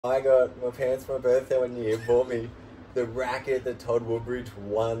My parents for my birthday one year bought me the racket that Todd Woodbridge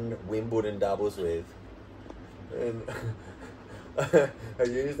won Wimbledon doubles with. And I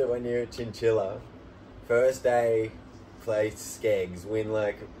used it one year at Chinchilla. First day, play Skegs, win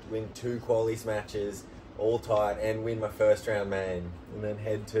 2 qualies matches, all tight, and win my first round main. And then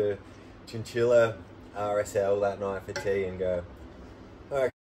head to Chinchilla RSL that night for tea and go,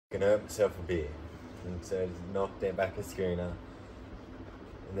 I can earn myself a beer. And so knocked them back a schooner.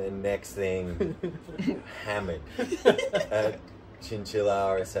 And then next thing, hammered at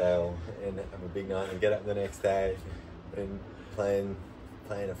Chinchilla RSL and have a big night and get up the next day and playing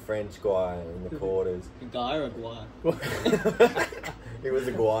a French guy in the quarters. A guy or a guy? He was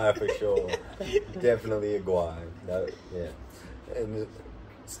a guy for sure. Definitely a guy. No, yeah. And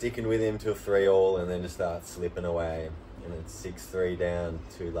sticking with him till 3-all and then just start slipping away. And it's 6-3 down,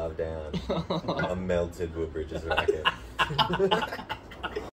 2 love down. I melted Woodbridge's racket.